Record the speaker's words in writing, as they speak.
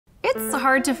It's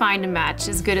hard to find a match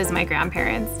as good as my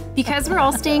grandparents. Because we're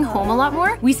all staying home a lot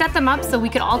more, we set them up so we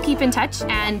could all keep in touch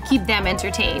and keep them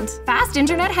entertained. Fast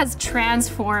internet has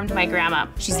transformed my grandma.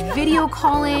 She's video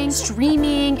calling,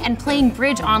 streaming, and playing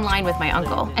bridge online with my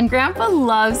uncle. And Grandpa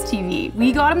loves TV.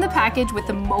 We got him the package with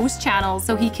the most channels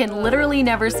so he can literally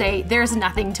never say there's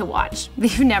nothing to watch.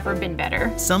 They've never been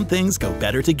better. Some things go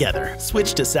better together.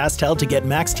 Switch to SaskTel to get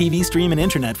max TV stream and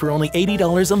internet for only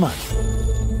 $80 a month.